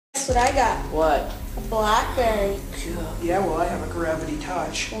Guess what I got? What? A BlackBerry. Yeah, well, I have a Gravity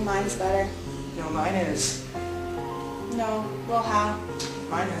Touch. Well, mine's better. No, mine is. No. Well, how?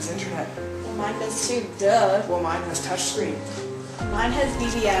 Mine has internet. Well, mine does too. Duh. Well, mine has touchscreen. Mine has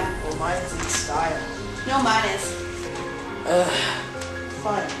BBM. Well, mine is in style. No, mine is.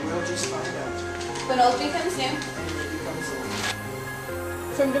 Fine, we'll just find out. When old becomes new. And it becomes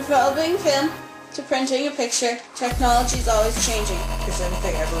old. From developing film to printing a picture, technology is always changing. Is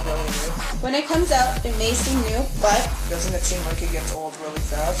anything ever really new? When it comes out, it may seem new, but Doesn't it seem like it gets old really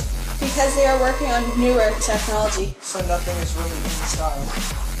fast? because they are working on newer technology. So nothing is really in style.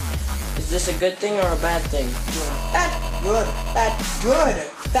 Is this a good thing or a bad thing? Bad. Good. Bad. Good.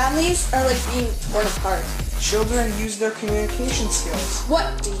 Families are like being torn apart. Children use their communication skills.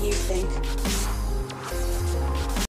 What do you think?